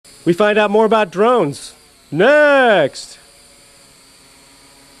We find out more about drones. Next!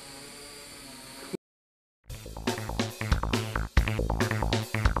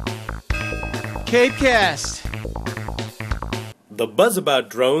 Capecast. The buzz about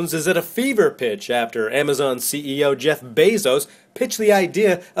drones is at a fever pitch after Amazon CEO Jeff Bezos pitched the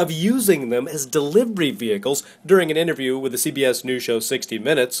idea of using them as delivery vehicles during an interview with the CBS News show 60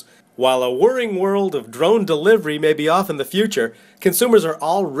 Minutes. While a whirring world of drone delivery may be off in the future, consumers are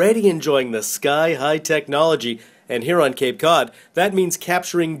already enjoying the sky-high technology, and here on Cape Cod, that means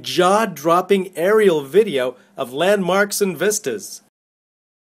capturing jaw-dropping aerial video of landmarks and vistas.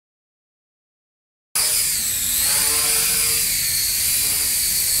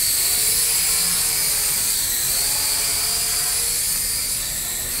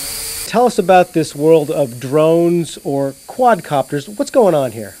 Tell us about this world of drones or quadcopters. What's going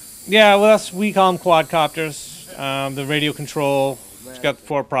on here? Yeah, well, we call them quadcopters. The radio control, it's got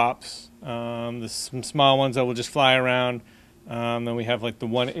 4 props. There's some small ones that will just fly around. Then we have like the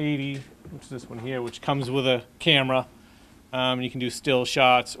 180, which is this one here, which comes with a camera. You can do still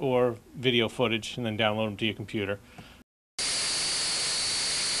shots or video footage and then download them to your computer.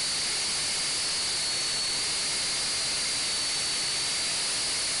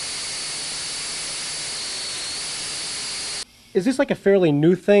 Is this like a fairly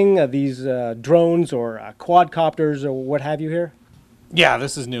new thing, these drones or quadcopters or what have you here? Yeah,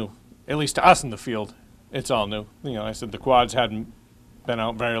 this is new. At least to us in the field, it's all new. You know, I said the quads hadn't been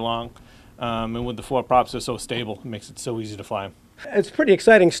out very long. And with the 4 props, they're so stable, it makes it so easy to fly them. It's pretty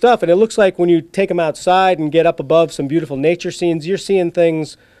exciting stuff, and it looks like when you take them outside and get up above some beautiful nature scenes, you're seeing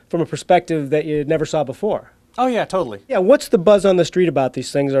things from a perspective that you never saw before. Oh, yeah, totally. Yeah, what's the buzz on the street about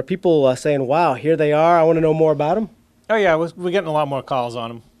these things? Are people saying, wow, here they are, I want to know more about them? Oh, yeah, we're getting a lot more calls on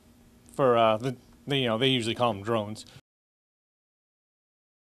them. For, they usually call them drones.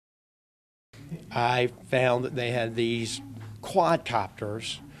 I found that they had these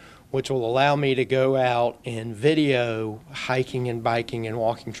quadcopters, which will allow me to go out and video hiking and biking and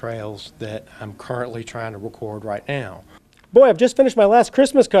walking trails that I'm currently trying to record right now. Boy, I've just finished my last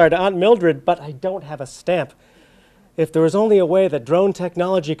Christmas card to Aunt Mildred, but I don't have a stamp. If there was only a way that drone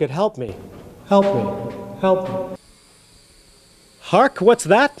technology could help me. Help me. Help me. Hark, what's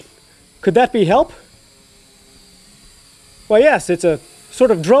that? Could that be help? Why, yes, it's a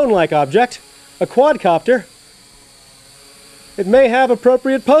sort of drone-like object, a quadcopter. It may have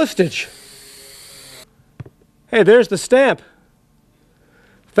appropriate postage. Hey, there's the stamp.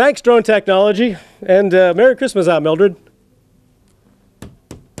 Thanks, drone technology, and Merry Christmas, Aunt Mildred.